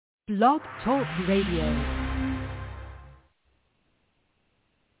Blog Talk Radio.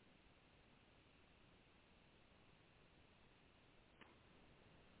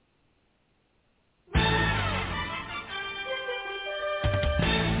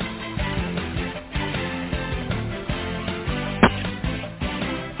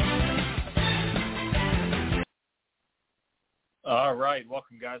 All right,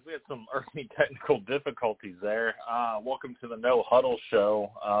 welcome, guys. We had some early technical difficulties there. Welcome to the No Huddle show.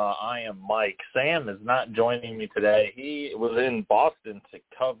 I am Mike. Sam is not joining me today. He was in Boston to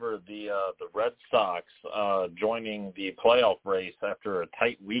cover the Red Sox, joining the playoff race after a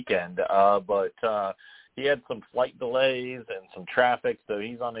tight weekend. But he had some flight delays and some traffic, so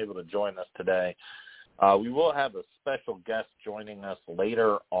he's unable to join us today. We will have a special guest joining us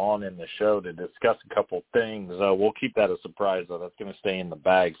later on in the show to discuss a couple things. We'll keep that a surprise, though. That's going to stay in the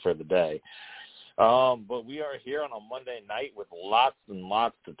bag for the day. But we are here on a Monday night with lots and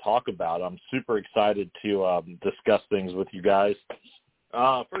lots to talk about. I'm super excited to discuss things with you guys.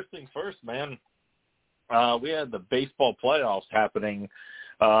 First things first, man. We had the baseball playoffs happening.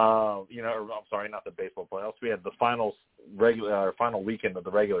 I'm sorry, not the baseball playoffs. We had the final weekend of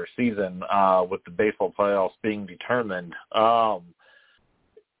the regular season with the baseball playoffs being determined.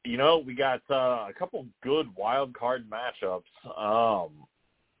 We got a couple good wild card matchups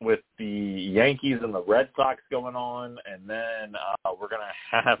with the Yankees and the Red Sox going on, and then we're going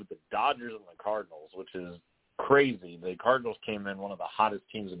to have the Dodgers and the Cardinals, which is crazy. The Cardinals came in one of the hottest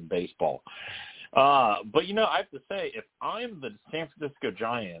teams in baseball. But I have to say, if I'm the San Francisco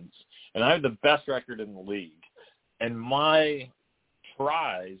Giants and I have the best record in the league, and my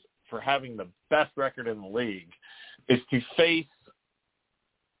prize for having the best record in the league is to face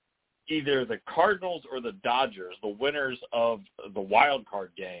either the Cardinals or the Dodgers, the winners of the wild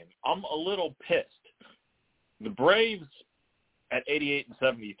card game, I'm a little pissed. The Braves at 88 and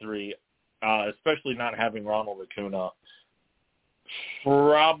 73, especially not having Ronald Acuna,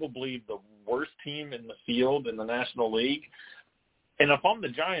 probably the worst team in the field in the National League. And if I'm the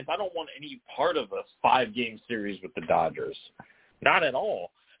Giants, I don't want any part of a 5-game series with the Dodgers. Not at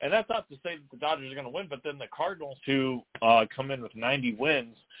all. And that's not to say that the Dodgers are going to win, but then the Cardinals, who come in with 90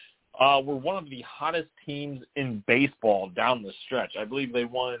 wins, were one of the hottest teams in baseball down the stretch. I believe they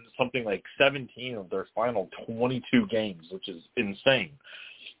won something like 17 of their final 22 games, which is insane.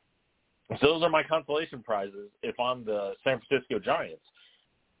 So those are my consolation prizes if I'm the San Francisco Giants.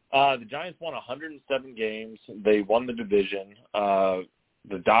 The Giants won 107 games. They won the division. The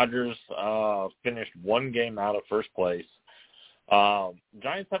Dodgers finished one game out of first place.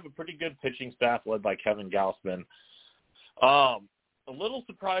 Giants have a pretty good pitching staff led by Kevin Gausman. A little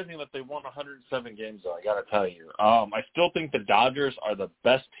surprising that they won 107 games, though, I got to tell you. I still think the Dodgers are the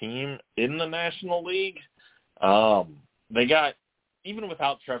best team in the National League. They got, even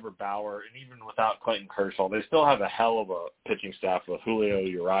without Trevor Bauer and even without Clayton Kershaw, they still have a hell of a pitching staff with Julio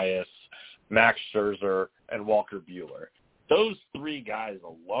Urias, Max Scherzer, and Walker Buehler. Those three guys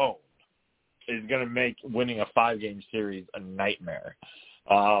alone is going to make winning a 5-game series a nightmare,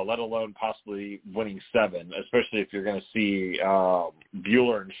 let alone possibly winning 7, especially if you're going to see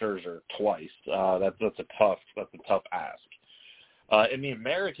Buehler and Scherzer twice. That's a tough ask. In the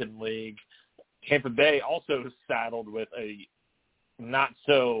American League, Tampa Bay also is saddled with a not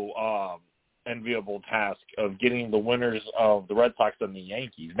so enviable task of getting the winners of the Red Sox and the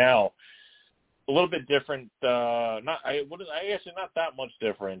Yankees. Now, a little bit different. Actually not that much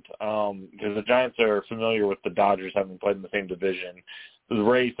different because the Giants are familiar with the Dodgers having played in the same division. The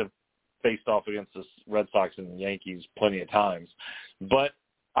Rays have faced off against the Red Sox and the Yankees plenty of times. But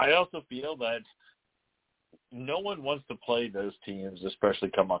I also feel that no one wants to play those teams,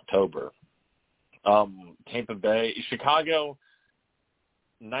 especially come October. Tampa Bay, Chicago,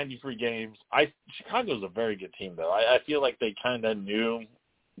 93 games. Chicago's a very good team, though. I feel like they kind of knew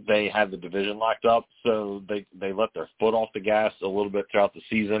they had the division locked up, so they let their foot off the gas a little bit throughout the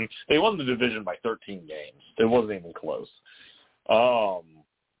season. They won the division by 13 games. It wasn't even close.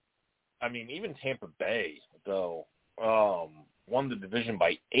 Even Tampa Bay, though, won the division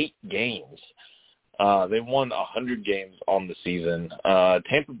by 8 games. They won 100 games on the season.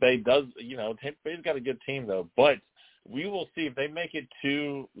 Tampa Bay's got a good team, though, but we will see if they make it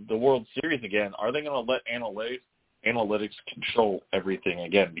to the World Series again. Are they going to let analytics control everything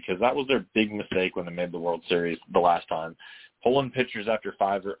again? Because that was their big mistake when they made the World Series the last time. Pulling pitchers after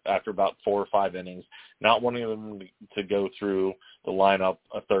about 4 or 5 innings, not wanting them to go through the lineup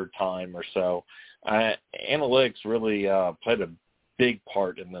a third time or so. Analytics really played a big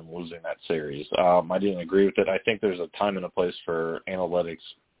part in them losing that series. I didn't agree with it. I think there's a time and a place for analytics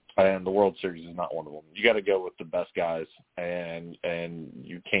And the World Series is not one of them. You got to go with the best guys, and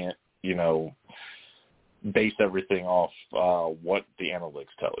you can't, base everything off what the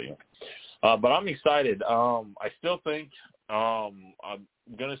analytics tell you. But I'm excited. I still think I'm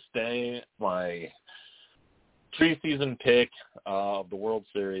going to stay my preseason pick of the World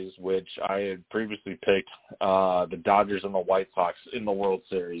Series, which I had previously picked the Dodgers and the White Sox in the World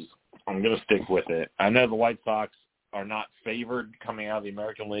Series. I'm going to stick with it. I know the White Sox are not favored coming out of the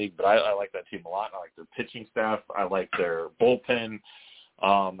American League, but I like that team a lot. I like their pitching staff. I like their bullpen.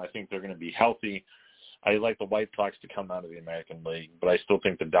 I think they're going to be healthy. I like the White Sox to come out of the American League, but I still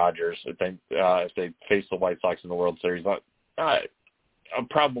think the Dodgers, if they face the White Sox in the World Series,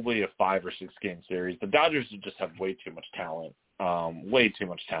 probably a 5 or 6 game series. The Dodgers just have way too much talent, and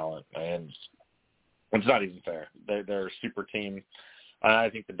it's not even fair. They're a super team. I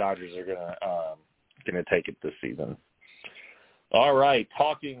think the Dodgers are gonna take it this season. All right,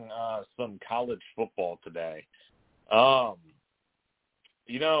 talking some college football today.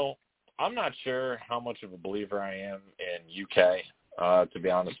 I'm not sure how much of a believer I am in UK, to be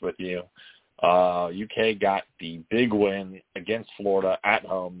honest with you. UK got the big win against Florida at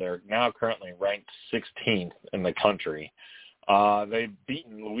home. They're now currently ranked 16th in the country. They've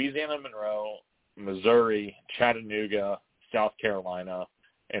beaten Louisiana Monroe, Missouri, Chattanooga, South Carolina,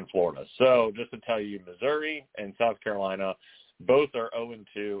 and Florida. So just to tell you, Missouri and South Carolina both are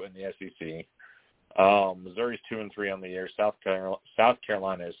 0-2 in the SEC. Missouri's 2-3 on the year. South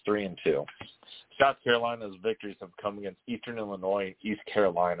Carolina is 3-2. South Carolina's victories have come against Eastern Illinois and East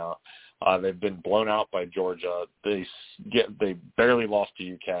Carolina. They've been blown out by Georgia. They barely lost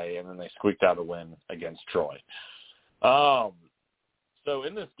to UK, and then they squeaked out a win against Troy. So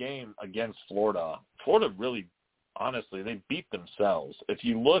in this game against Florida really, honestly, they beat themselves. If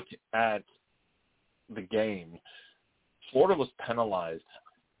you look at the game, Florida was penalized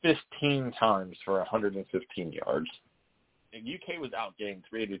 15 times for 115 yards. UK was outgained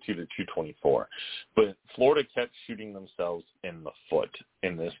 382 to 224, but Florida kept shooting themselves in the foot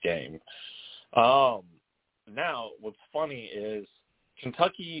in this game. Now, what's funny is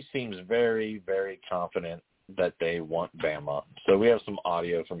Kentucky seems very, very confident that they want Bama. So we have some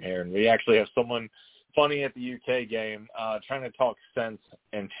audio from here, and we actually have someone funny at the UK game trying to talk sense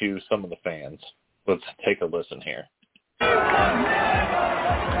into some of the fans. Let's take a listen here. You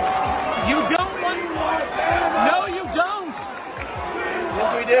don't want to. No, you don't.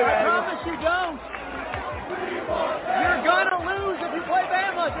 Yes, we do. I promise you don't. You're going to lose if you play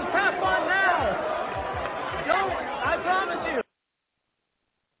Bama. Just have fun now. Don't. I promise you.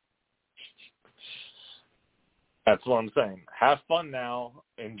 That's what I'm saying. Have fun now.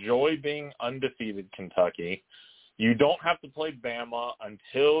 Enjoy being undefeated, Kentucky. You don't have to play Bama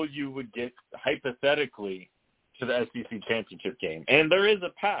until you would get, hypothetically, to the SEC championship game. And there is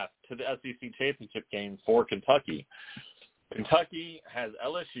a path to the SEC championship game for Kentucky. Kentucky has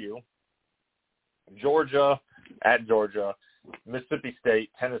LSU, Georgia, Mississippi State,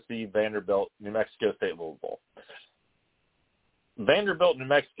 Tennessee, Vanderbilt, New Mexico State, Louisville. Vanderbilt, New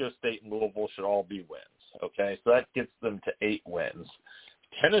Mexico State, and Louisville should all be wins. Okay, so that gets them to 8 wins.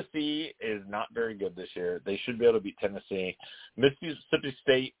 Tennessee is not very good this year. They should be able to beat Tennessee. Mississippi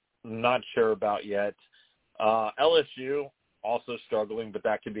State, not sure about yet. LSU, also struggling, but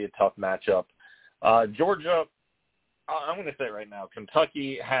that could be a tough matchup. Georgia, I'm going to say it right now,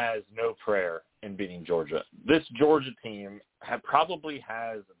 Kentucky has no prayer in beating Georgia. This Georgia team probably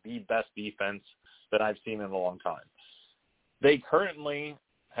has the best defense that I've seen in a long time. They currently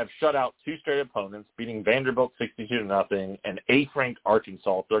have shut out 2 straight opponents, beating Vanderbilt 62-0 and 8th-ranked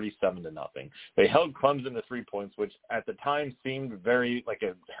Arkansas 37-0. They held Clemson to 3 points, which at the time seemed very like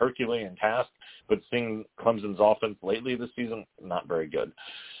a Herculean task, but seeing Clemson's offense lately this season, not very good.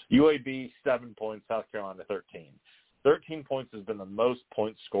 UAB 7 points, South Carolina 13. 13 points has been the most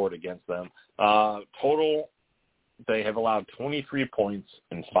points scored against them. Total, they have allowed 23 points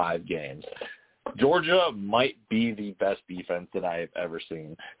in 5 games. Georgia might be the best defense that I have ever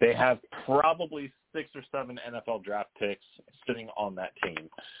seen. They have probably 6 or 7 NFL draft picks sitting on that team.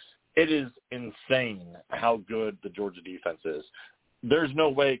 It is insane how good the Georgia defense is. There's no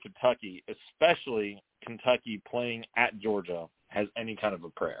way Kentucky, especially Kentucky playing at Georgia, has any kind of a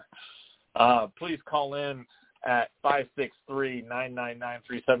prayer. Please call in at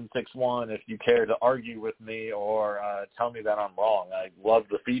 563-999-3761 if you care to argue with me or tell me that I'm wrong. I love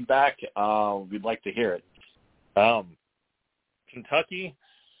the feedback. We'd like to hear it. Kentucky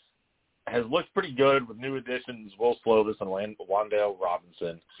has looked pretty good with new additions, Will Slovis and Wandale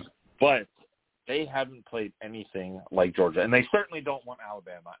Robinson, but they haven't played anything like Georgia, and they certainly don't want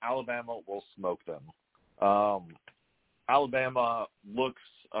Alabama. Alabama will smoke them. Alabama looks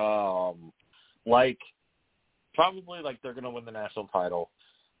probably like they're going to win the national title.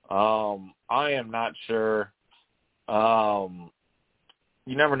 I am not sure.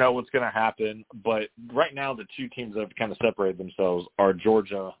 You never know what's going to happen, but right now the two teams that have kind of separated themselves are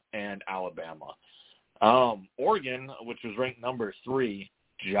Georgia and Alabama. Oregon, which was ranked number 3,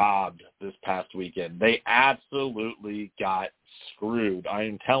 jobbed this past weekend. They absolutely got screwed. I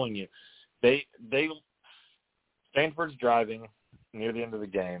am telling you. Stanford's driving near the end of the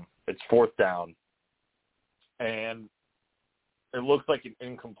game. It's 4th down. And it looks like an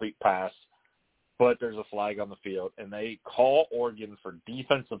incomplete pass, but there's a flag on the field. And they call Oregon for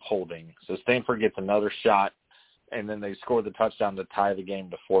defensive holding. So Stanford gets another shot, and then they score the touchdown to tie the game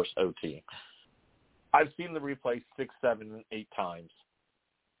to force OT. I've seen the replay 6, 7, 8 times.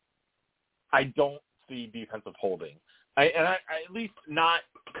 I don't see defensive holding. At least not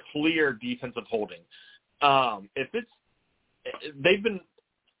clear defensive holding.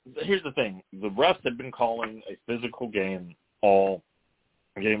 Here's the thing. The refs have been calling a physical game all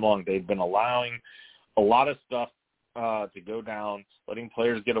game long. They've been allowing a lot of stuff to go down, letting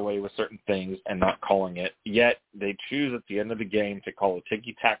players get away with certain things and not calling it. Yet they choose at the end of the game to call a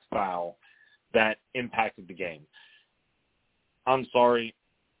ticky-tack foul that impacted the game. I'm sorry.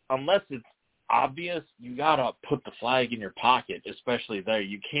 Unless it's obvious, you got to put the flag in your pocket, especially there.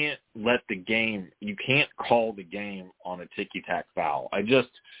 You can't call the game on a ticky-tack foul. I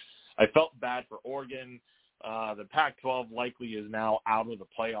felt bad for Oregon. The Pac-12 likely is now out of the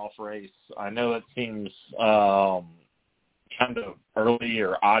playoff race. I know that seems kind of early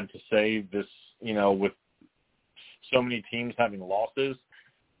or odd to say this, with so many teams having losses.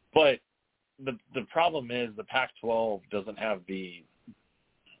 But the problem is the Pac-12 doesn't have the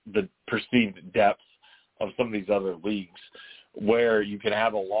perceived depth of some of these other leagues where you can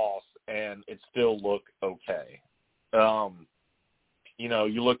have a loss and it still look okay.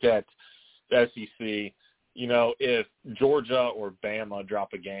 You look at the SEC, if Georgia or Bama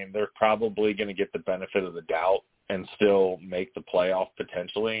drop a game, they're probably going to get the benefit of the doubt and still make the playoff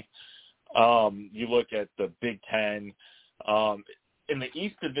potentially. You look at the Big Ten. In the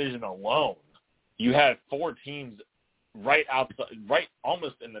East Division alone, you have 4 teams right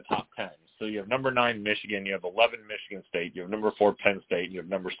almost in the top 10. So you have number 9 Michigan, you have 11 Michigan State, you have number 4 Penn State, you have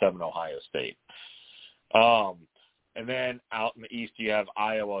number 7 Ohio State. And then out in the East you have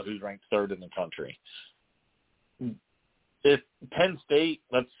Iowa, who's ranked 3rd in the country. If Penn State,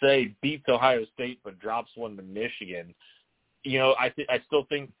 let's say, beats Ohio State but drops one to Michigan, I still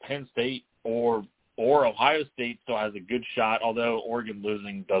think Penn State or Ohio State still has a good shot, although Oregon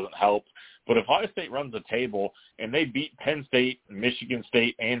losing doesn't help. But if Ohio State runs the table and they beat Penn State, Michigan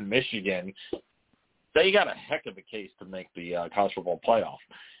State, and Michigan, they got a heck of a case to make the college football playoff.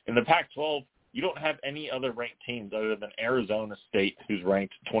 In the Pac-12, you don't have any other ranked teams other than Arizona State, who's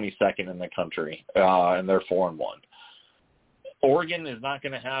ranked 22nd in the country, and they're 4-1. Oregon is not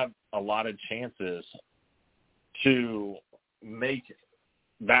going to have a lot of chances to make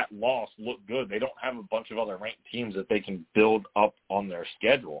that loss look good. They don't have a bunch of other ranked teams that they can build up on their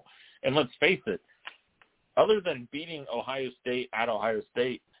schedule. And let's face it, other than beating Ohio State at Ohio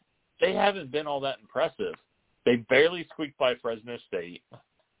State, they haven't been all that impressive. They barely squeaked by Fresno State.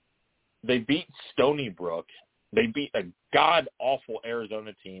 They beat Stony Brook. They beat a god-awful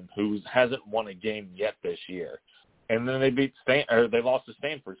Arizona team who hasn't won a game yet this year. And then they lost to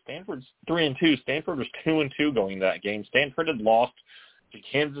Stanford. Stanford's 3-2. Stanford was 2-2 going into that game. Stanford had lost to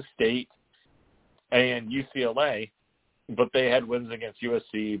Kansas State and UCLA, but they had wins against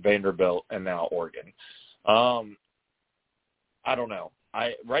USC, Vanderbilt, and now Oregon. I don't know.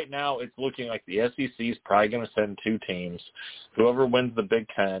 Right now it's looking like the SEC is probably going to send 2 teams. Whoever wins the Big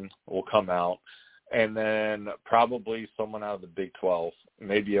Ten will come out, and then probably someone out of the Big 12,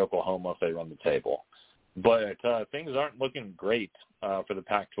 maybe Oklahoma if they run the table. But things aren't looking great for the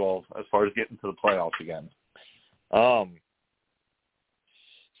Pac-12 as far as getting to the playoffs again.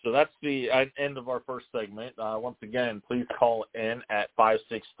 So that's the end of our first segment. Once again, please call in at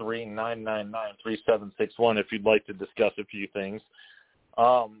 563-999-3761 if you'd like to discuss a few things.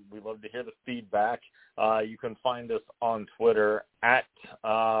 We'd love to hear the feedback. You can find us on Twitter at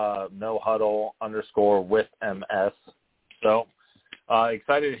nohuddle_with MS. So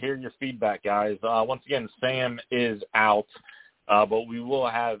excited to hear your feedback, guys. Once again, Sam is out, but we will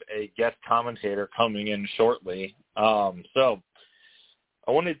have a guest commentator coming in shortly. So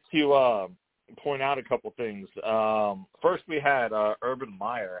I wanted to point out a couple things. First, we had Urban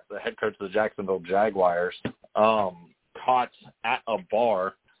Meyer, the head coach of the Jacksonville Jaguars, caught at a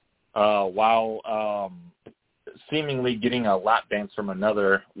bar while seemingly getting a lap dance from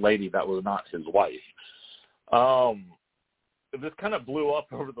another lady that was not his wife. this kind of blew up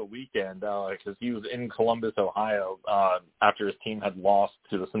over the weekend because he was in Columbus, Ohio, after his team had lost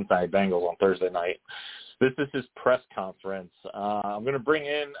to the Cincinnati Bengals on Thursday night. This is his press conference. I'm going to bring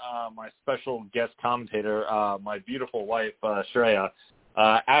in my special guest commentator, my beautiful wife, Shreya.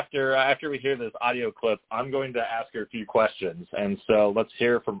 After we hear this audio clip, I'm going to ask her a few questions. And so let's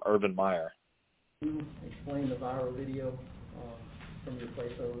hear from Urban Meyer. Can you explain the viral video from your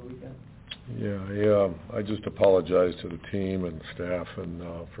place over the weekend? Yeah, I just apologize to the team and staff and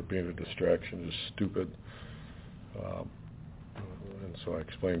for being a distraction. It's stupid. And so I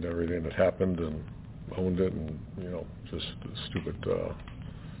explained everything that happened and owned it, and just stupid.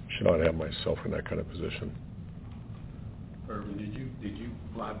 Should not have myself in that kind of position. Urban, did you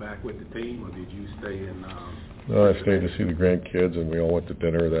fly back with the team, or did you stay in? No, I stayed to see the grandkids, and we all went to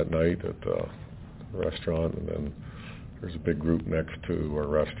dinner that night at the restaurant, and then there's a big group next to our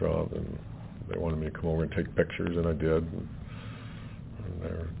restaurant, and they wanted me to come over and take pictures, and I did. And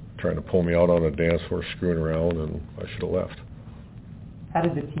they're trying to pull me out on a dance floor, screwing around, and I should have left. How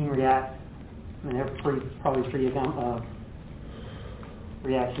did the team react? I mean, they're probably pretty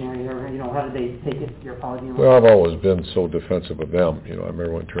reactionary, or how did they take it, your apology? Well, I've always been so defensive of them. I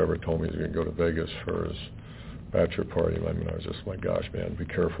remember when Trevor told me he was going to go to Vegas for his bachelor party. I mean, I was just, my gosh, man, be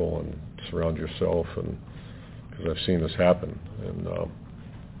careful and surround yourself, and because I've seen this happen, and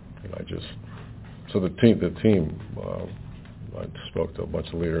so the team, I spoke to a bunch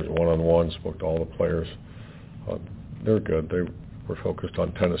of leaders one-on-one, spoke to all the players. They're good. They were focused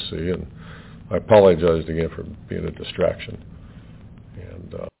on Tennessee, and I apologized again for being a distraction.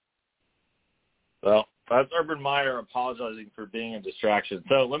 And well, that's Urban Meyer apologizing for being a distraction.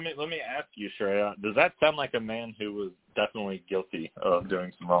 So let me ask you, Shreya, does that sound like a man who was definitely guilty of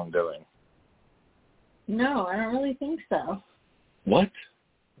doing some wrongdoing? No, I don't really think so. What?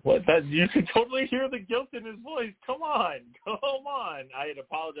 That you can totally hear the guilt in his voice. Come on. I had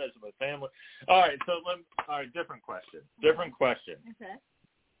apologized to my family. All right, different question. Okay.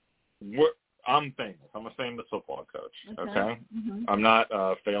 I'm famous. I'm a famous football coach. Okay. Mm-hmm. I'm not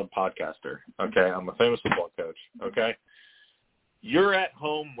a failed podcaster. Okay. I'm a famous football coach. Okay. You're at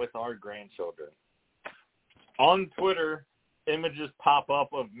home with our grandchildren. On Twitter, images pop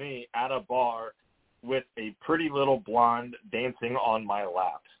up of me at a bar with a pretty little blonde dancing on my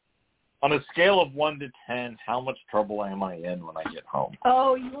lap. On a scale of 1 to 10, how much trouble am I in when I get home?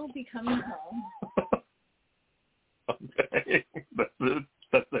 Oh, you won't be coming home. Okay.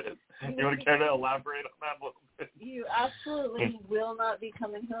 That's it. You want to care to elaborate on that a little bit? You absolutely will not be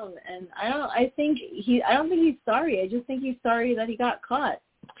coming home, and I don't think he's sorry. I just think he's sorry that he got caught.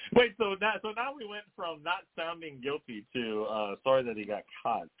 Wait, so now we went from not sounding guilty to sorry that he got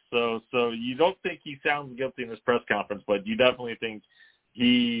caught. So you don't think he sounds guilty in this press conference, but you definitely think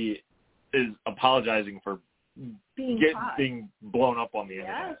he is apologizing for being blown up on the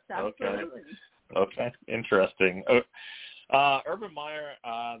internet. Yes, absolutely. Okay, interesting. Urban Meyer,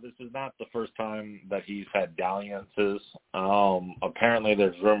 this is not the first time that he's had dalliances. Apparently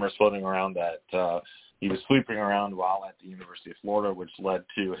there's rumors floating around that he was sleeping around while at the University of Florida, which led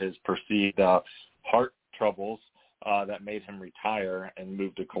to his perceived heart troubles that made him retire and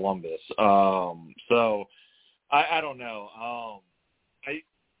move to Columbus. So I don't know.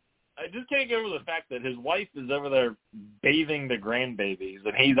 I just can't get over the fact that his wife is over there bathing the grandbabies,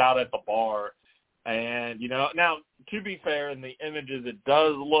 and he's out at the bar. And, now, to be fair, in the images, it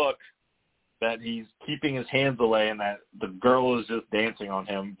does look that he's keeping his hands away and that the girl is just dancing on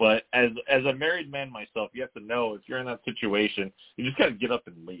him. But as a married man myself, you have to know if you're in that situation, you just got to get up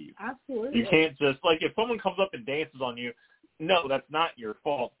and leave. Absolutely. You can't just, if someone comes up and dances on you, no, that's not your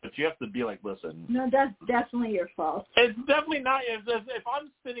fault, but you have to be like, listen. No, that's definitely your fault. It's definitely not. If I'm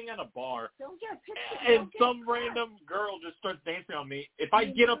sitting at a bar and some random girl just starts dancing on me, if I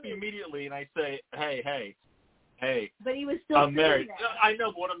get up immediately and I say, hey. But he was still I'm married. there. I know,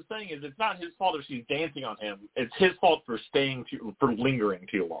 but what I'm saying is it's not his fault if she's dancing on him. It's his fault for for lingering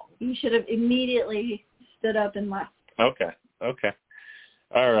too long. You should have immediately stood up and left. Okay.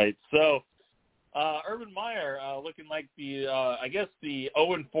 All right. So, Urban Meyer looking like the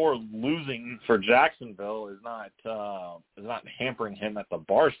 0-4 losing for Jacksonville is not hampering him at the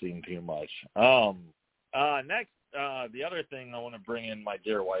bar scene too much. Next, the other thing I want to bring in my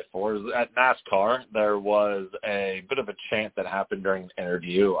dear wife for is at NASCAR there was a bit of a chant that happened during the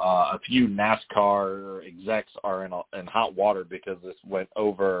interview. A few NASCAR execs are in hot water because this went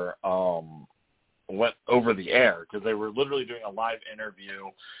over the air because they were literally doing a live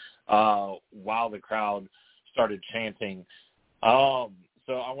interview while the crowd started chanting. So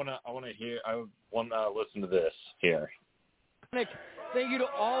I want to listen to this here. Thank you to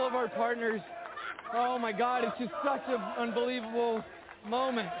all of our partners Oh, my God, it's just such an unbelievable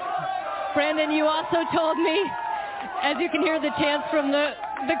moment. Brandon, you also told me, as you can hear the chants from the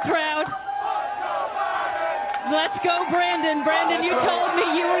crowd, let's go, Brandon. Brandon, you told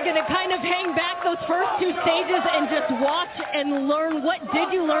me you were going to kind of hang back those first two stages and just watch and learn. What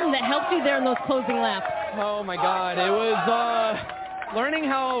did you learn that helped you there in those closing laps? Oh, my God. It was learning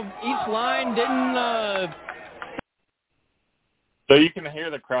how each line didn't... So you can hear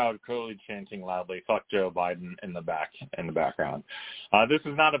the crowd clearly chanting loudly, "Fuck Joe Biden" in the background. This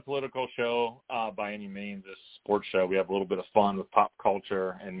is not a political show by any means. It's a sports show. We have a little bit of fun with pop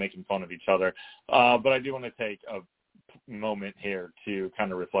culture and making fun of each other. But I do want to take a moment here to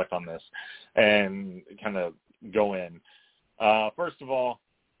kind of reflect on this and kind of go in. First of all,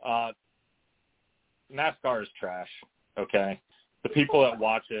 NASCAR is trash, okay? The people that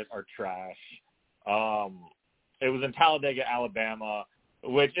watch it are trash. It was in Talladega, Alabama,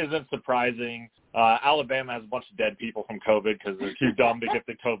 which isn't surprising. Alabama has a bunch of dead people from COVID because they're too dumb to get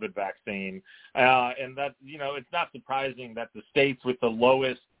the COVID vaccine. And that, it's not surprising that the states with the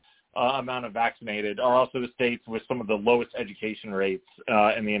lowest amount of vaccinated are also the states with some of the lowest education rates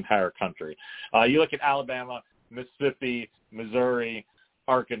in the entire country. You look at Alabama, Mississippi, Missouri,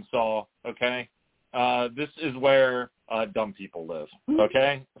 Arkansas, okay? This is where dumb people live,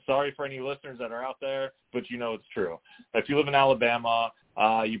 okay? Sorry for any listeners that are out there, but it's true. If you live in Alabama,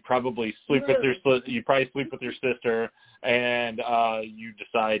 you probably sleep with your sister, and you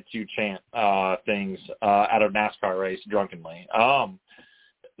decide to chant things at a NASCAR race drunkenly.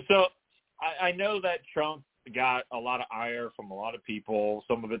 So I know that Trump got a lot of ire from a lot of people.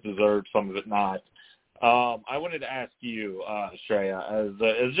 Some of it deserved, some of it not. I wanted to ask you, Shreya,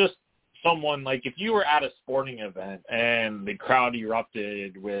 as just someone, like, if you were at a sporting event and the crowd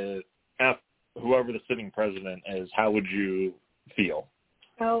erupted with F whoever the sitting president is, how would you feel?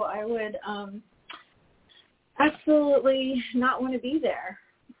 Oh, I would absolutely not want to be there.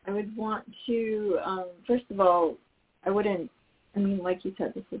 I would want to, first of all, like you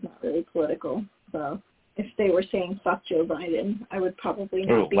said, this is not really political, so if they were saying "fuck Joe Biden," I would probably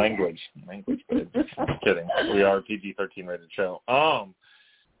not be language. Kids. Kidding. We are a PG-13 rated show.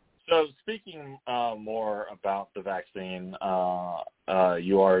 So speaking more about the vaccine,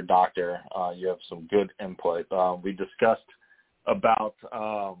 you are a doctor. You have some good input. We discussed about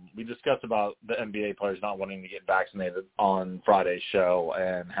the NBA players not wanting to get vaccinated on Friday's show,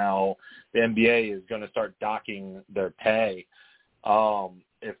 and how the NBA is going to start docking their pay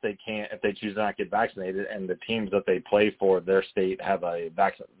if they choose not to get vaccinated, and the teams that they play for, their state, have a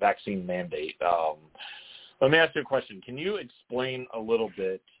vaccine mandate. Let me ask you a question. Can you explain a little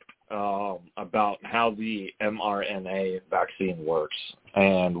bit about how the mRNA vaccine works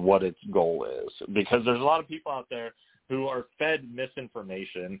and what its goal is? Because there's a lot of people out there who are fed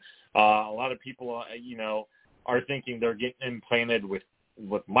misinformation. A lot of people, are thinking they're getting implanted with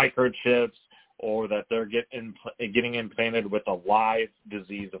microchips, or that they're getting implanted with a live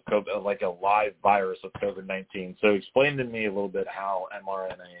disease of COVID, like a live virus of COVID-19. So explain to me a little bit how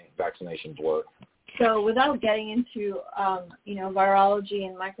mRNA vaccinations work. So without getting into, virology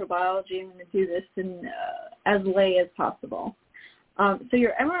and microbiology, I'm going to do this in as lay as possible. So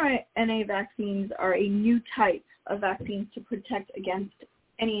your mRNA vaccines are a new type of vaccines to protect against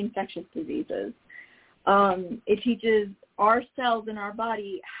any infectious diseases. It teaches our cells in our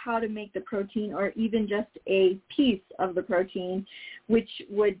body how to make the protein, or even just a piece of the protein, which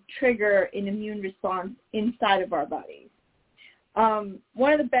would trigger an immune response inside of our bodies.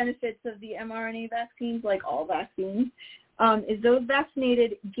 One of the benefits of the mRNA vaccines, like all vaccines, is those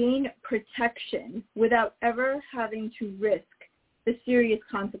vaccinated gain protection without ever having to risk the serious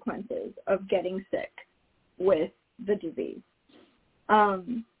consequences of getting sick with the disease.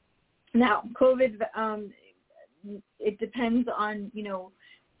 Now, COVID, it depends on,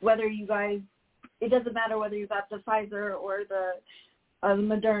 whether you guys, it doesn't matter whether you got the Pfizer or the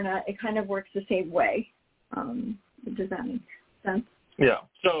Moderna, it kind of works the same way. Does that make sense? Yeah.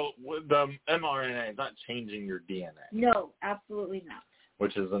 So the mRNA is not changing your DNA. No, absolutely not.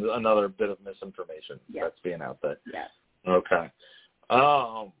 Which is another bit of misinformation that's being out there. Yes. Okay.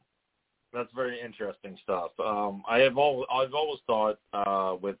 That's very interesting stuff. I've always thought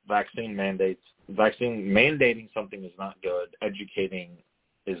with vaccine mandating something is not good. Educating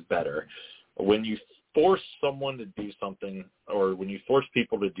is better. When you force someone to do something, or when you force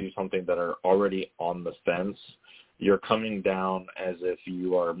people to do something that are already on the fence, you're coming down as if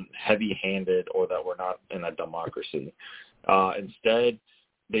you are heavy-handed, or that we're not in a democracy. Instead,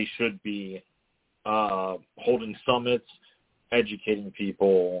 they should be holding summits, educating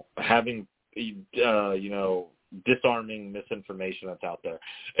people, having disarming misinformation that's out there.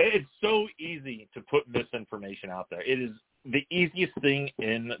 It's so easy to put misinformation out there. It is the easiest thing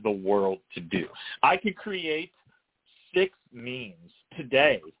in the world to do. I could create 6 memes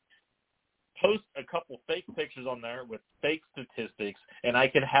today, post a couple fake pictures on there with fake statistics, and I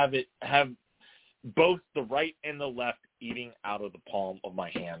could have both the right and the left eating out of the palm of my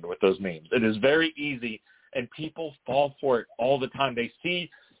hand with those memes. It is very easy, and people fall for it all the time. They see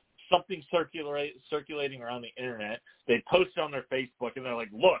something circulating around the internet. They post it on their Facebook, and they're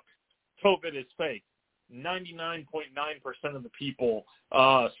like, look, COVID is fake. 99.9% of the people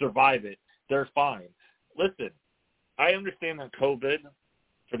survive it. They're fine. Listen, I understand that COVID,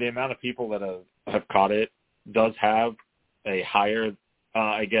 for the amount of people that have caught it, does have a higher,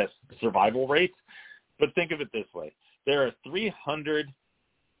 survival rate. But think of it this way. There are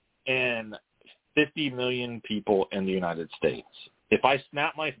 350 million people in the United States. If I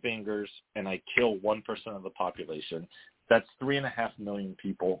snap my fingers and I kill 1% of the population, that's 3.5 million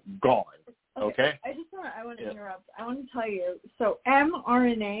people gone. Okay? I want to interrupt. I want to tell you. So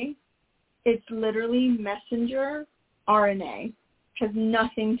mRNA, it's literally messenger RNA. Has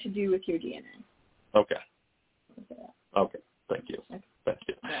nothing to do with your DNA. Okay. Thank you.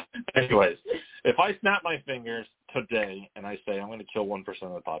 Anyways, if I snap my fingers today and I say I'm going to kill 1%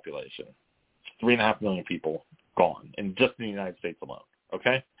 of the population, 3.5 million people gone, and just in the United States alone,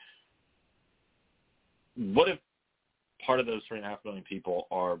 okay? What if part of those 3.5 million people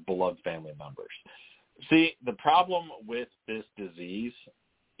are beloved family members? See, the problem with this disease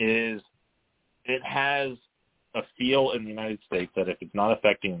is it has a feel in the United States that if it's not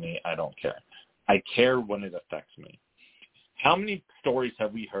affecting me, I don't care. I care when it affects me. How many stories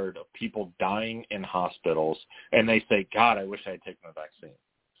have we heard of people dying in hospitals and they say, God, I wish I had taken the vaccine?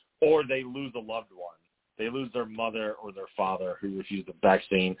 Or they lose a loved one. They lose their mother or their father who refused the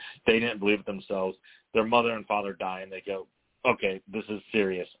vaccine. They didn't believe it themselves. Their mother and father die, and they go, okay, this is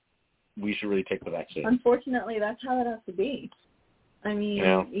serious. We should really take the vaccine. Unfortunately, that's how it has to be. I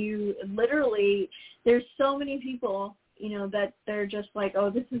mean, you literally, there's so many people, that they're just like,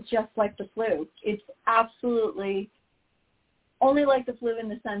 oh, this is just like the flu. It's absolutely only like the flu in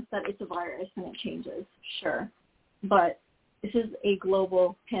the sense that it's a virus and it changes, sure. But this is a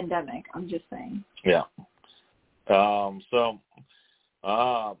global pandemic, I'm just saying. Yeah.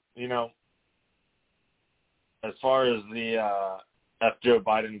 As far as the F. Joe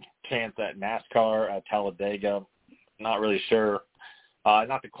Biden chants at Nascar at Talladega, not really sure.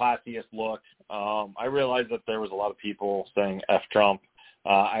 Not the classiest look. I realized that there was a lot of people saying F Trump.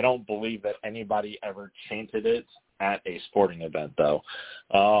 I don't believe that anybody ever chanted it at a sporting event, though.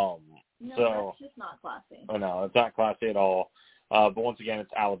 That's just not classy. Oh, no, it's not classy at all. But once again,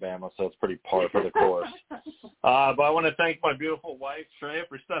 it's Alabama, so it's pretty par for the course. But I want to thank my beautiful wife, Trey,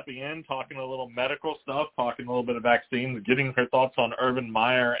 for stepping in, talking a little medical stuff, talking a little bit of vaccines, getting her thoughts on Urban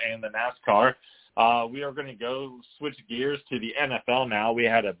Meyer and the NASCAR. We are going to go switch gears to the NFL now. We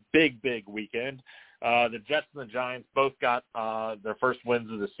had a big weekend. The Jets and the Giants both got their first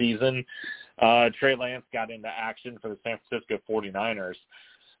wins of the season. Trey Lance got into action for the San Francisco 49ers.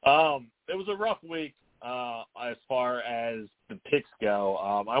 It was a rough week as far as the picks go.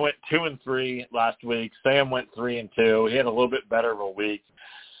 I went 2-3 last week. Sam went 3-2. He had a little bit better of a week.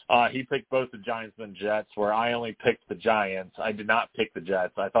 He picked both the Giants and Jets, where I only picked the Giants. I did not pick the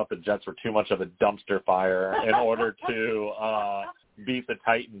Jets. I thought the Jets were too much of a dumpster fire in order to beat the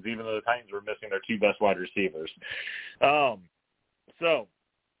Titans, even though the Titans were missing their 2 best wide receivers. First,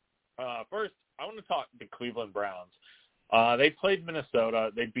 I want to talk the Cleveland Browns. They played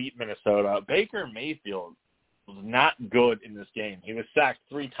Minnesota. They beat Minnesota. Baker Mayfield was not good in this game. He was sacked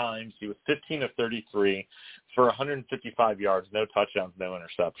 3 times. He was 15 of 33 for 155 yards, no touchdowns, no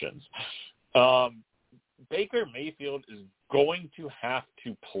interceptions. Baker Mayfield is going to have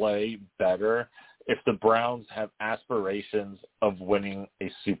to play better if the Browns have aspirations of winning a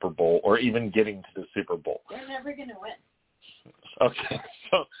Super Bowl or even getting to the Super Bowl. They're never going to win. Okay,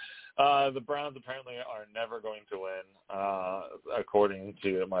 so the Browns apparently are never going to win, according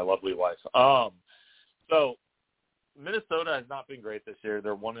to my lovely wife. So Minnesota has not been great this year.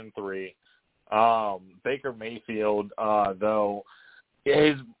 They're 1-3. Baker Mayfield, though,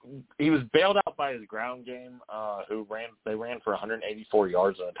 he was bailed out by his ground game. They ran for 184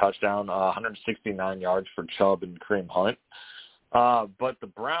 yards and a touchdown, 169 yards for Chubb and Kareem Hunt. But the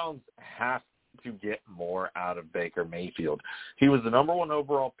Browns have to get more out of Baker Mayfield. He was the number 1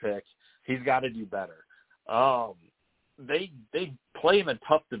 overall pick. He's got to do better. They play in a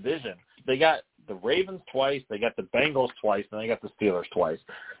tough division. They got the Ravens twice, they got the Bengals twice, and they got the Steelers twice.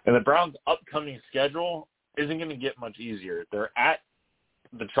 And the Browns' upcoming schedule isn't going to get much easier. They're at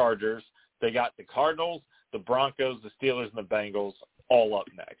the Chargers. They got the Cardinals. the Broncos, the Steelers, and the Bengals all up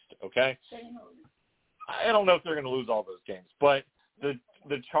next, okay? I don't know if they're going to lose all those games, but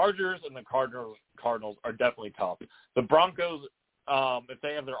the Chargers and the Cardinals are definitely tough. The Broncos, if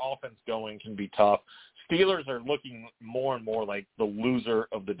they have their offense going, can be tough. Steelers are looking more and more like the loser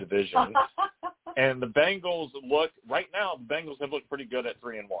of the division. And the Bengals right now, the Bengals have looked pretty good at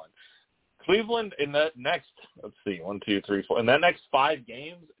 3-1. Cleveland in the next, let's see, 1, 2, 3, 4. In the next 5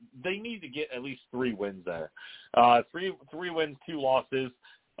 games, they need to get at least 3 wins there. 3 wins, 2 losses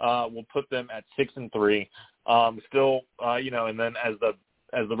will put them at 6-3. Still, and then as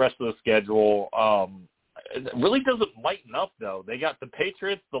the rest of the schedule, it really doesn't lighten up though. They got the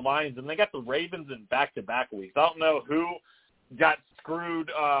Patriots, the Lions, and they got the Ravens in back-to-back weeks. I don't know who got screwed,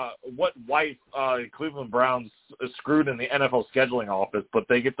 what wife Cleveland Browns screwed in the NFL scheduling office, but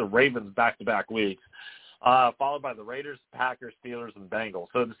they get the Ravens back-to-back weeks, followed by the Raiders, Packers, Steelers, and Bengals.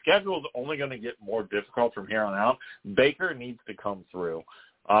 So the schedule is only going to get more difficult from here on out. Baker needs to come through.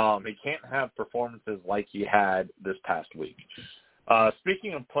 He can't have performances like he had this past week.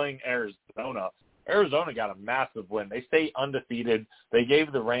 Speaking of playing Arizona got a massive win. They stay undefeated. They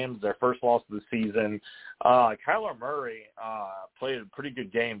gave the Rams their first loss of the season. Kyler Murray played a pretty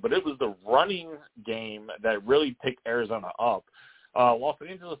good game, but it was the running game that really picked Arizona up. Los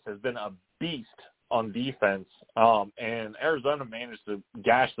Angeles has been a beast on defense, and Arizona managed to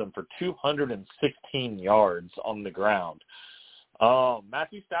gash them for 216 yards on the ground.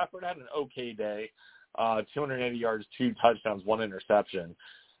 Matthew Stafford had an okay day, 280 yards, 2 touchdowns, 1 interception.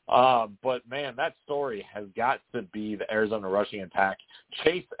 But, man, that story has got to be the Arizona rushing attack.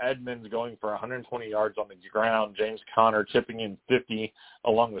 Chase Edmonds going for 120 yards on the ground, James Conner chipping in 50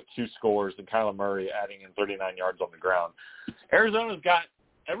 along with 2 scores, and Kyler Murray adding in 39 yards on the ground. Arizona's got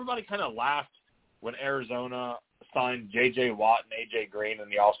 – everybody kind of laughed when Arizona signed J.J. Watt and A.J. Green in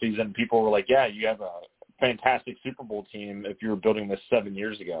the offseason. People were like, yeah, you have a fantastic Super Bowl team if you were building this 7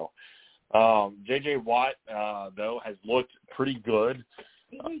 years ago. J.J. Watt, though, has looked pretty good.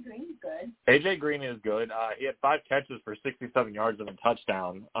 A.J. Green is good. A.J. Green is good. He had 5 catches for 67 yards and a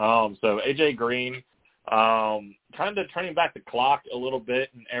touchdown. So A.J. Green kind of turning back the clock a little bit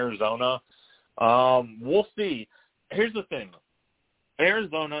in Arizona. We'll see. Here's the thing.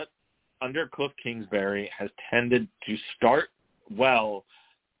 Arizona, under Cliff Kingsbury, has tended to start well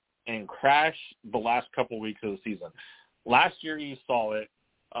and crash the last couple weeks of the season. Last year you saw it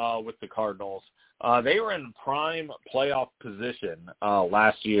with the Cardinals. They were in prime playoff position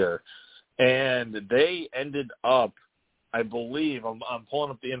last year, and they ended up, I believe, I'm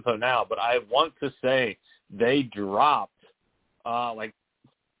pulling up the info now, but I want to say they dropped like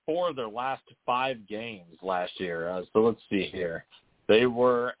 4 of their last 5 games last year. So let's see here. They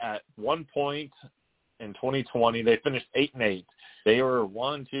were at one point in 2020, they finished 8-8. They were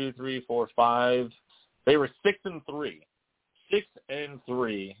 1, 2, 3, 4, 5. They were 6-3.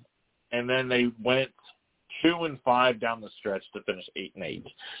 6-3. And then they went 2-5 down the stretch to finish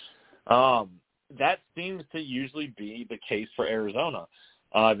 8-8. That seems to usually be the case for Arizona.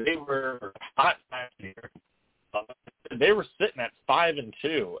 They were hot last year. They were sitting at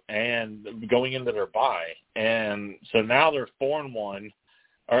 5-2 and going into their bye, and so now they're 4-1.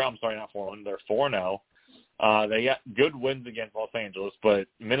 Or I'm sorry, not 4-1. They're 4-0. They got good wins against Los Angeles, but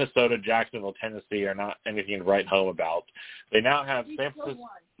Minnesota, Jacksonville, Tennessee are not anything to write home about. They now have San Francisco.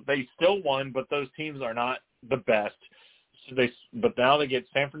 They still won, but those teams are not the best. So but now they get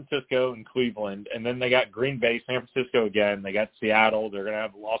San Francisco and Cleveland, and then they got Green Bay, San Francisco again. They got Seattle. They're going to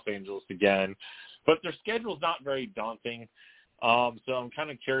have Los Angeles again. But their schedule's not very daunting. So I'm kind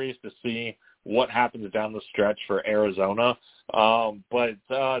of curious to see what happens down the stretch for Arizona. But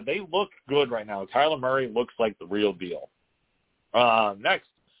they look good right now. Kyler Murray looks like the real deal. Next,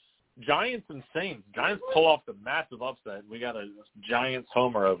 Giants and Saints. Giants pull off the massive upset. We got a Giants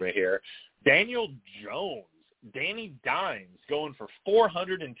homer over here. Daniel Jones, Danny Dimes, going for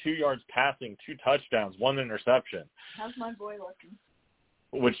 402 yards passing, 2 touchdowns, 1 interception. How's my boy looking?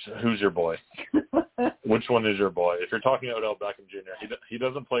 Who's your boy? Which one is your boy? If you're talking to Odell Beckham Jr., he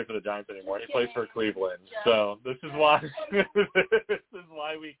doesn't play for the Giants anymore. He plays for Cleveland. So this is why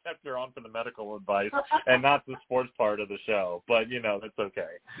we kept her on for the medical advice and not the sports part of the show. But that's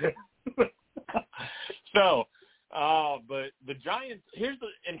okay. So, but the Giants. Here's the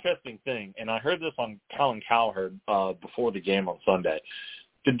interesting thing, and I heard this on Colin Cowherd before the game on Sunday.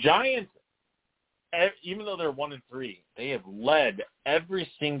 The Giants, even though they're 1-3, they have led every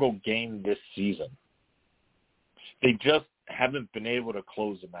single game this season. They just haven't been able to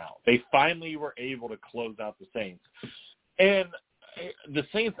close them out. They finally were able to close out the Saints. And the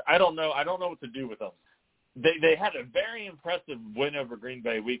Saints, I don't know what to do with them. They had a very impressive win over Green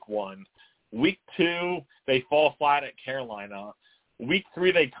Bay week 1. Week 2, they fall flat at Carolina. Week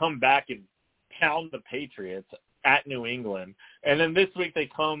 3, they come back and pound the Patriots at New England. And then this week they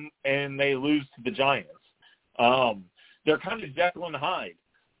come and they lose to the Giants. They're kind of Jekyll and Hyde.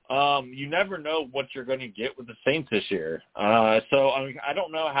 You never know what you're going to get with the Saints this year. So I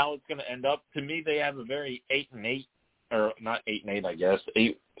don't know how it's going to end up. To me, they have a very 8-8, or not 8-8, I guess.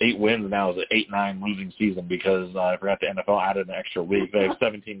 8 wins now is an 8-9 losing season because I forgot the NFL added an extra week. They have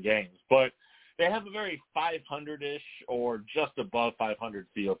 17 games, but they have a very 500-ish or just above 500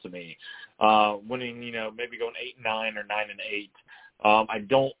 feel to me. Winning, maybe going 8-9 or 9-8. I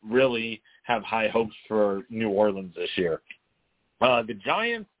don't really have high hopes for New Orleans this year. The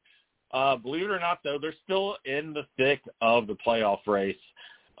Giants, believe it or not, though, they're still in the thick of the playoff race.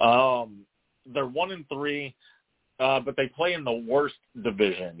 They're 1-3, but they play in the worst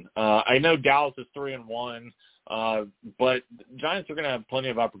division. I know Dallas is 3-1, but Giants are going to have plenty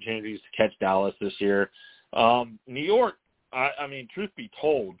of opportunities to catch Dallas this year. New York, I mean, truth be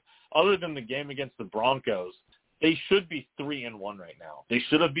told, other than the game against the Broncos, they should be 3-1 right now. They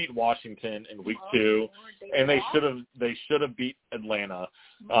should have beat Washington in week 2, and they should have beat Atlanta.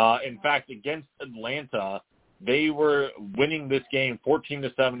 In fact, against Atlanta, they were winning this game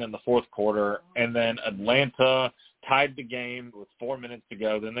 14-7 in the fourth quarter, and then Atlanta tied the game with 4 minutes to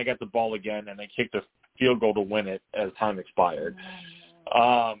go. Then they got the ball again, and they kicked a field goal to win it as time expired.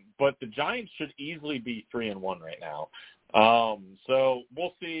 But the Giants should easily be 3-1 right now. So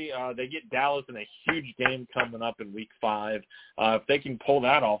we'll see. They get Dallas in a huge game coming up in week 5. If they can pull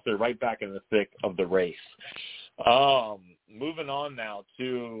that off, they're right back in the thick of the race. Moving on now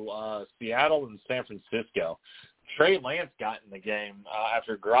to Seattle and San Francisco. Trey Lance got in the game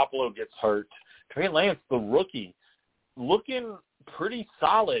after Garoppolo gets hurt. Trey Lance, the rookie, looking pretty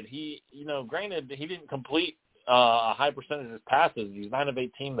solid. He, granted, he didn't complete a high percentage of his passes. He's 9 of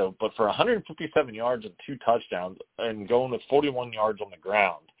 18, though, but for 157 yards and 2 touchdowns and going with 41 yards on the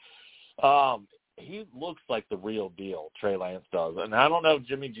ground, he looks like the real deal, Trey Lance does. And I don't know if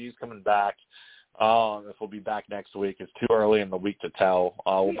Jimmy G's coming back. If we'll be back next week. It's too early in the week to tell.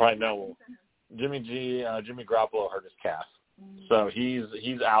 We'll probably know. Jimmy Garoppolo hurt his calf. So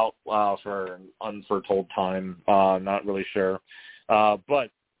he's out for an unforetold time. Not really sure. But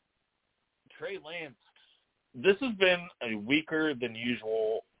Trey Lance, this has been a weaker than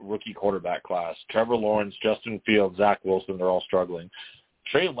usual rookie quarterback class. Trevor Lawrence, Justin Fields, Zach Wilson, they're all struggling.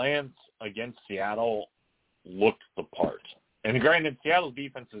 Trey Lance against Seattle looked the part. And granted, Seattle's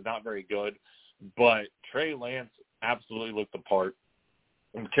defense is not very good, but Trey Lance absolutely looked the part.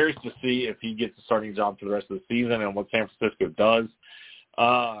 I'm curious to see if he gets a starting job for the rest of the season and what San Francisco does.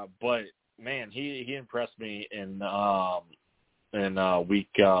 But man, he impressed me in week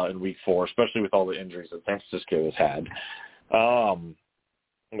 4, especially with all the injuries that San Francisco has had.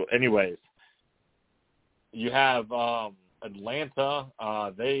 Anyways, you have Atlanta.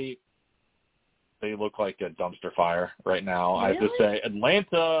 They look like a dumpster fire right now. Really? I have to say,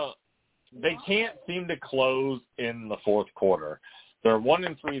 Atlanta, they can't seem to close in the fourth quarter. They're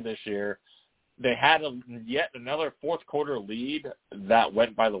 1-3 this year. They had yet another fourth quarter lead that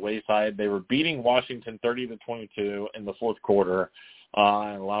went by the wayside. They were beating Washington 30-22 in the fourth quarter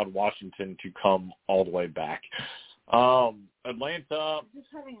and allowed Washington to come all the way back. Atlanta, just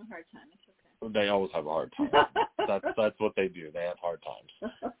having a hard time. It's okay. They always have a hard time. That's what they do. They have hard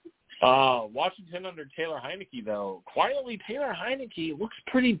times. Washington under Taylor Heineke, though, quietly Taylor Heineke looks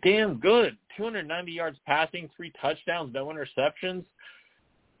pretty damn good. 290 yards passing, 3 touchdowns, no interceptions.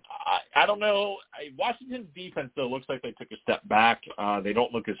 I don't know. Washington's defense, though, looks like they took a step back. They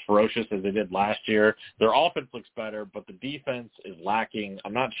don't look as ferocious as they did last year. Their offense looks better, but the defense is lacking.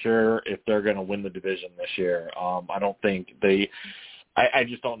 I'm not sure if they're going to win the division this year. I don't think they – I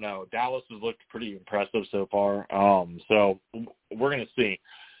just don't know. Dallas has looked pretty impressive so far. So we're going to see.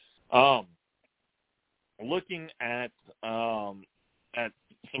 Looking at some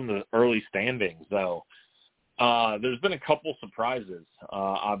of the early standings, though, there's been a couple surprises,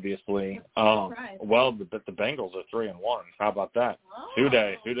 obviously. Well, the Bengals are 3-1. How about that? Oh. Who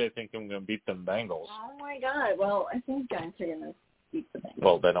they think I'm going to beat them Bengals? Oh my God! Well, I think Giants are going to beat the Bengals.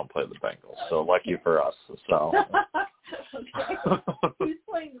 Well, they don't play the Bengals, so lucky for us. So. Okay. Who's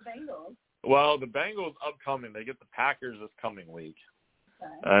playing the Bengals? Well, the Bengals upcoming. They get the Packers this coming week.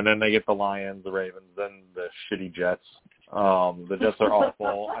 Okay. And then they get the Lions, the Ravens, then the shitty Jets. The Jets are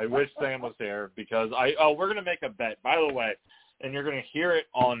awful. I wish Sam was there because we're going to make a bet, by the way, and you're going to hear it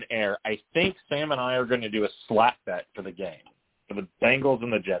on air. I think Sam and I are going to do a slap bet for the game, for the Bengals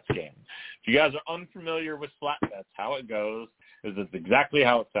and the Jets game. If you guys are unfamiliar with slap bets, how it goes is it's exactly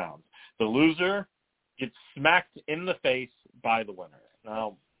how it sounds. The loser gets smacked in the face by the winner.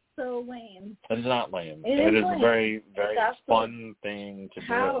 Now, so lame. It is not lame. It is a very, very fun thing to do.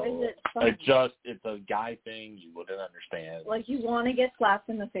 How is it fun? It's a guy thing you wouldn't understand. Like, you want to get slapped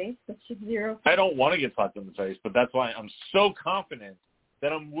in the face? That's just zero. I don't want to get slapped in the face, but that's why I'm so confident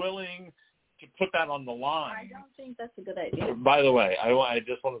that I'm willing to put that on the line. I don't think that's a good idea. By the way, I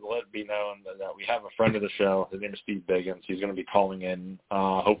just wanted to let it be known that we have a friend of the show. His name is Steve Biggins. He's going to be calling in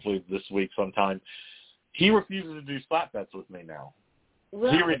hopefully this week sometime. He refuses to do slap bets with me now.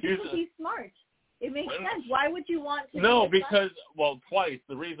 Well, he refuses. Because he's smart. It makes sense. Why would you want to? No, because, twice.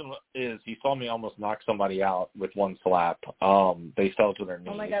 The reason is he saw me almost knock somebody out with one slap. They fell to their knees.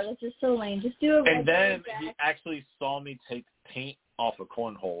 Oh, my God. That's just so lame. Just do it. And then he actually saw me take paint off a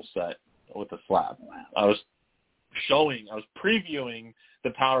cornhole set with a slap. Wow. I was previewing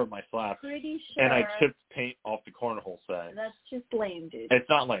the power of my slap. Pretty sure. And I chipped paint off the cornhole set. That's just lame, dude. It's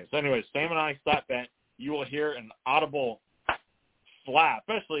not lame. So anyway, Sam and I slap bet. You will hear an audible slap,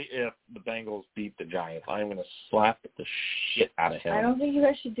 especially if the Bengals beat the Giants. I'm going to slap the shit out of him. I don't think you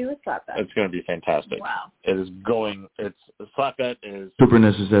guys should do a slap bet. It's going to be fantastic. Wow. A slap bet is super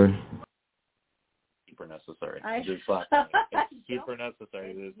necessary. Super necessary. I to do slap bet. It's super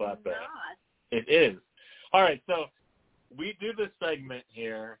necessary to do slap bet. It is. All right, so we do this segment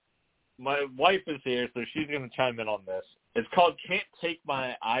here. My wife is here, so she's going to chime in on this. It's called Can't Take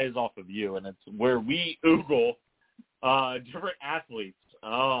My Eyes Off of You, and it's where we oogle different athletes.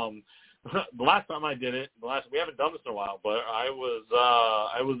 The last time I did it, we haven't done this in a while, but I was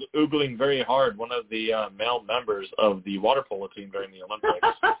oogling very hard one of the male members of the water polo team during the Olympics.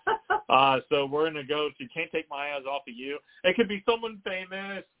 So we're going to go to Can't Take My Eyes Off of You. It could be someone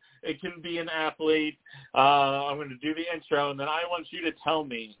famous. It can be an athlete. I'm going to do the intro, and then I want you to tell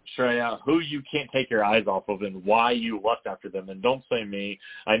me, Shreya, who you can't take your eyes off of and why you lust after them. And don't say me.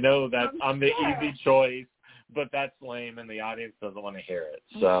 I know that I'm the easy choice, but that's lame, and the audience doesn't want to hear it.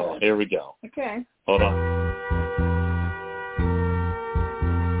 So Here we go. Okay. Hold on.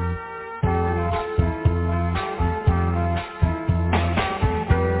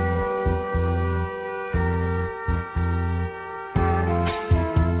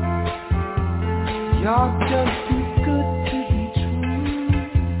 You're just too good to be true.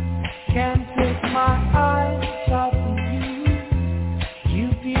 Can't take my eyes off of you. You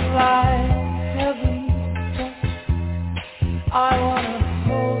feel like heaven's touch. I wanna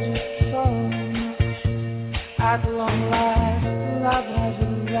hold you so much. At long last, love has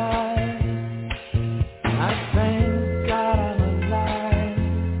arrived. I thank God I'm alive.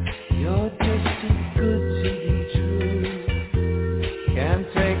 You're just too good to be true. Can't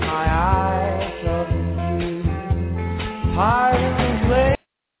take my eyes.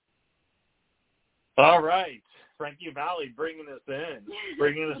 All right, Frankie Valli bringing us in,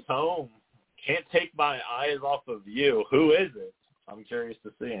 bringing us home. Can't take my eyes off of you. Who is it? I'm curious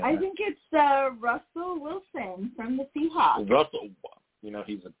to see him. I think it's Russell Wilson from the Seahawks. Russell,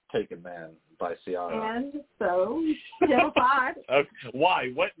 he's a taken man by Seattle. And so, still hot. Okay. Why?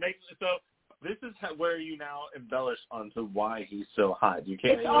 What makes it so? This is where you now embellish onto why he's so hot. You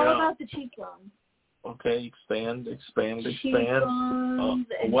can't. It's all about the cheekbones. Okay, expand. Cheekbones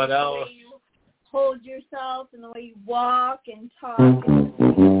and what the else? way you hold yourself and the way you walk and talk. I'm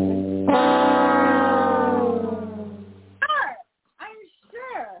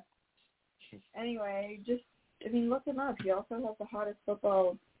sure. Anyway, look him up. He also has the hottest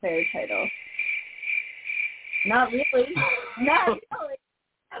football player title. Not really. Not really.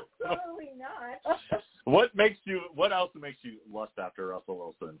 Absolutely not. What else makes you lust after Russell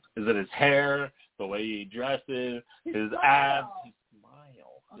Wilson? Is it his hair, the way he dresses, his abs,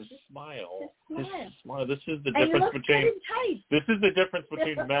 his smile? This is the difference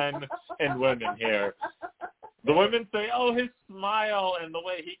between men and women here. The women say, "Oh, his smile and the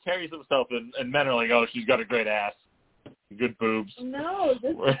way he carries himself," and men are like, "Oh, she's got a great ass, good boobs." No,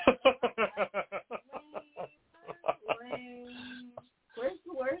 this.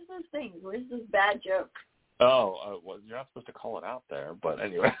 Where's this thing? Where's this bad joke? Oh, well, you're not supposed to call it out there, but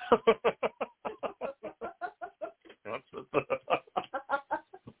anyway.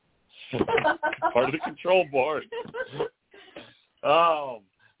 Part of the control board. Oh,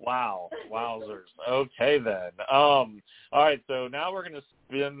 wow. Wowzers. Okay, then. All right, so now we're going to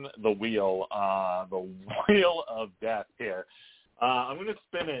spin the wheel of death here. I'm going to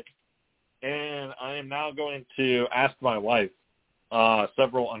spin it, and I am now going to ask my wife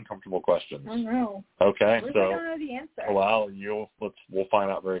several uncomfortable questions. Oh, no. Okay, I so don't know the answer. Well, we'll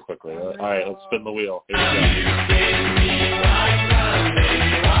find out very quickly. Oh, all right, let's spin the wheel. Here we go.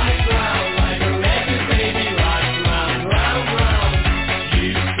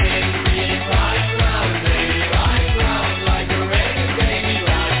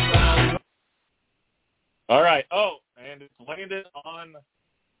 All right. Oh, and it's landed on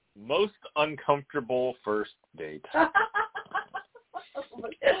most uncomfortable first date.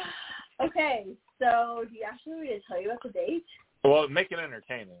 Okay, so do you actually want me to tell you about the date? Well, make it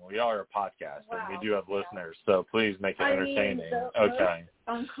entertaining. We are a podcast, and we do have listeners, so please make it entertaining. The okay.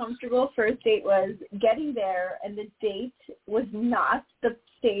 most uncomfortable first date was getting there, and the date was not the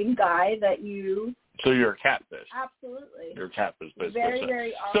same guy that you... So you're a catfish. Absolutely. You're a catfish. Very,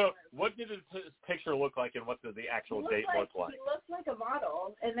 very awkward. So what did his picture look like, and what did the actual date look like? He looked like a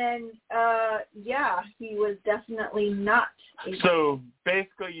model, and then, he was definitely not. So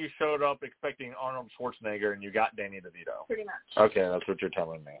basically you showed up expecting Arnold Schwarzenegger, and you got Danny DeVito. Pretty much. Okay, that's what you're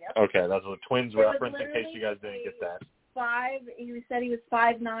telling me. Yep. Okay, that's a Twins reference in case you guys didn't get that. He said he was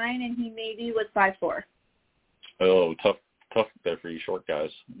 5'9", and he maybe was 5'4". Oh, tough there for you short guys.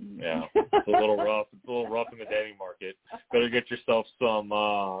 Yeah, it's a little rough. It's a little rough in the dating market. Better get yourself some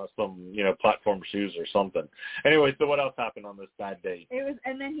platform shoes or something. Anyway, so what else happened on this bad date?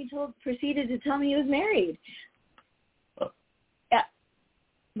 And then he proceeded to tell me he was married. Yeah,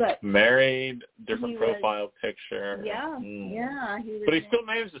 but married, different profile picture. Yeah, yeah. But he still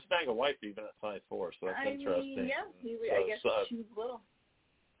managed to snag a wife even at 5'4", so that's interesting. I guess she was little.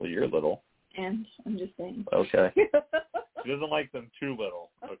 Well, you're little. And I'm just saying. Okay. She doesn't like them too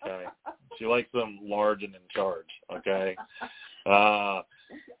little, okay? She likes them large and in charge, okay?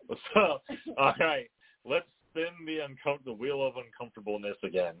 So, all right, let's spin the wheel of uncomfortableness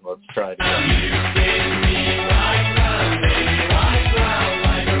again. Let's try it again. You spin me right round, baby, right round,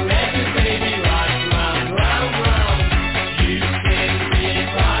 like a record, baby, right round, round, round. You spin me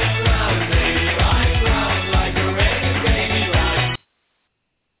right round, baby, right round, like a record, baby, right.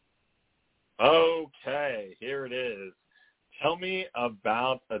 Okay, here it is. Tell me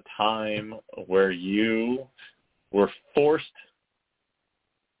about a time where you were forced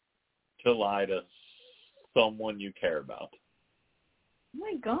to lie to someone you care about. Oh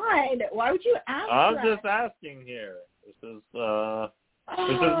my God! Why would you ask that? I'm just asking here. This is my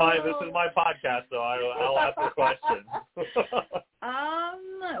podcast, so I'll ask the question.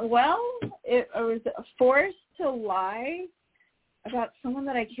 Well, I was forced to lie about someone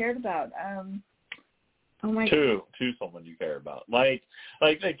that I cared about. Oh my God. To someone you care about. Like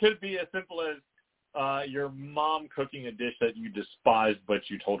it could be as simple as your mom cooking a dish that you despised, but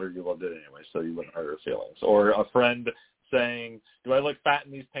you told her you loved it anyway, so you wouldn't hurt her feelings. Or a friend saying, "Do I look fat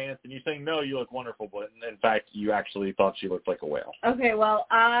in these pants?" And you saying, "No, you look wonderful," but in fact, you actually thought she looked like a whale. Okay, well,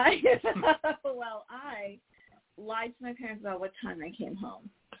 I lied to my parents about what time I came home,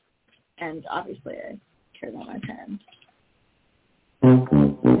 and obviously, I cared about my parents.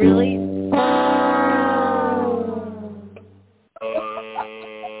 Really?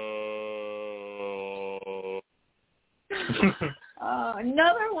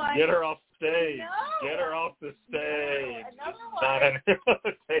 Another one. Get her off stage. No. Get her off the stage. Another one. Not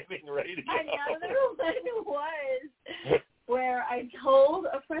entertaining radio. Another one was where I told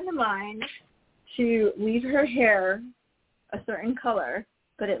a friend of mine to leave her hair a certain color,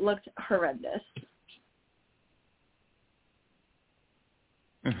 but it looked horrendous.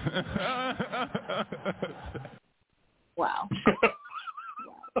 Wow.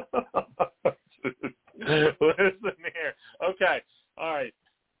 Listen here. Okay. All right.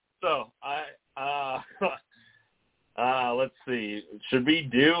 So let's see. Should we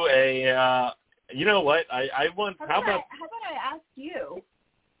do a? You know what? I want. How about I ask you?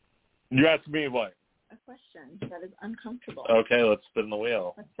 You ask me what? A question that is uncomfortable. Okay, let's spin the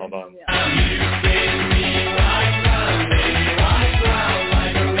wheel. Hold on.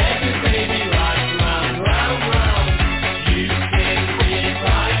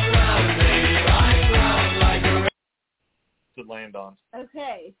 To land on.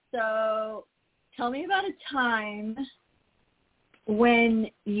 Okay, so tell me about a time when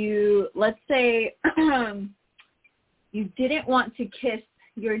you, let's say, you didn't want to kiss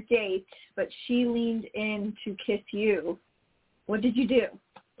your date, but she leaned in to kiss you. What did you do?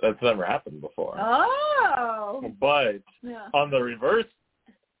 That's never happened before. Oh. But on the reverse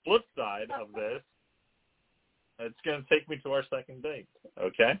flip side of this, it's going to take me to our second date,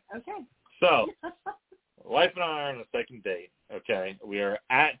 okay? Okay. So, wife and I are on a second date, okay? We are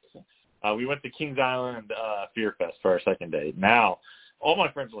we went to Kings Island Fear Fest for our second date. Now, all my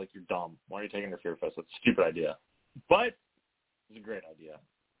friends are like, "You're dumb. Why are you taking her to Fear Fest? That's a stupid idea." But it was a great idea.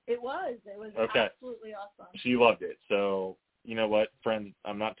 It was. It was okay. Absolutely awesome. She loved it. So, you know what, friends?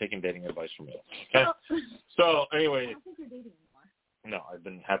 I'm not taking dating advice from you, okay? So, anyway. I don't think you're dating anymore. No, I've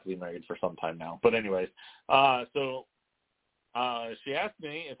been happily married for some time now. But anyways, she asked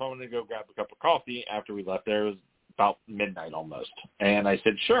me if I wanted to go grab a cup of coffee after we left there. It was about midnight almost. And I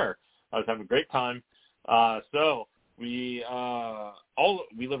said, sure. I was having a great time. So we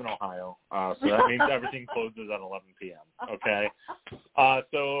live in Ohio, so that means everything closes at 11 p.m., okay?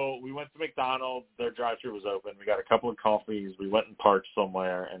 So we went to McDonald's. Their drive-thru was open. We got a couple of coffees. We went and parked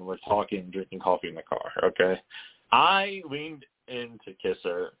somewhere, and we're drinking coffee in the car, okay? I leaned in to kiss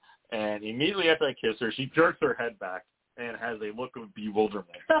her, and immediately after I kiss her, she jerks her head back and has a look of bewilderment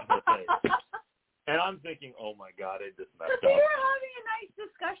on her face. And I'm thinking, oh, my God, I just messed up. But you were having a nice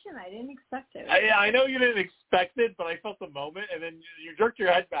discussion. I didn't expect it. I know you didn't expect it, but I felt the moment, and then you jerked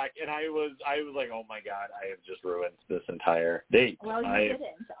your head back, and I was like, oh, my God, I have just ruined this entire date. Well, you didn't,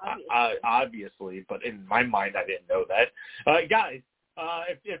 obviously. Obviously, but in my mind, I didn't know that. Guys,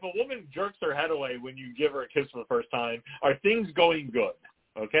 if a woman jerks her head away when you give her a kiss for the first time, are things going good?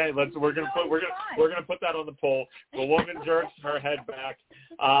 Okay, we're gonna put that on the poll. The woman jerks her head back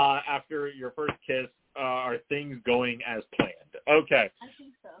after your first kiss. Are things going as planned? Okay. I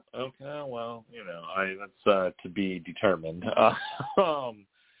think so. Okay. Well, that's to be determined. Wow,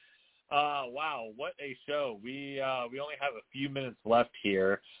 what a show! We only have a few minutes left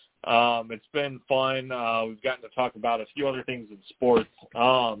here. It's been fun. We've gotten to talk about a few other things in sports.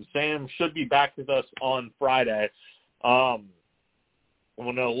 Sam should be back with us on Friday.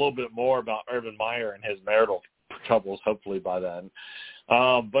 We'll know a little bit more about Urban Meyer and his marital troubles, hopefully, by then.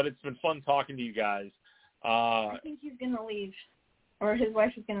 But it's been fun talking to you guys. I think he's going to leave, or his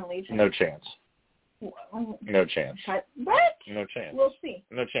wife is going to leave him. No chance. No chance. What? No chance. We'll see.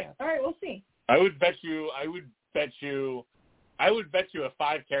 No chance. All right, we'll see. I would bet you a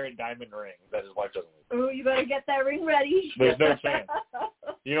 5-carat diamond ring that his wife doesn't leave. Oh, you better get that ring ready. There's no chance.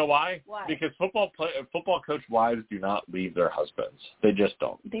 You know why? Why? Because football coach wives do not leave their husbands. They just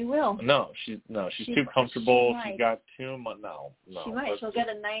don't. They will. No, she's too comfortable. She got too much. No. She might. She'll get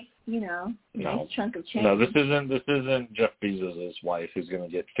a nice, nice chunk of change. No, this isn't Jeff Bezos' wife who's going to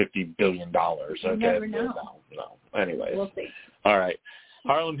get $50 billion. Okay. You never know. No. Anyways. We'll see. All right.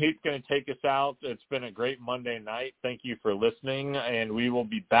 Harlem Heat's going to take us out. It's been a great Monday night. Thank you for listening, and we will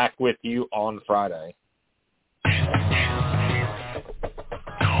be back with you on Friday.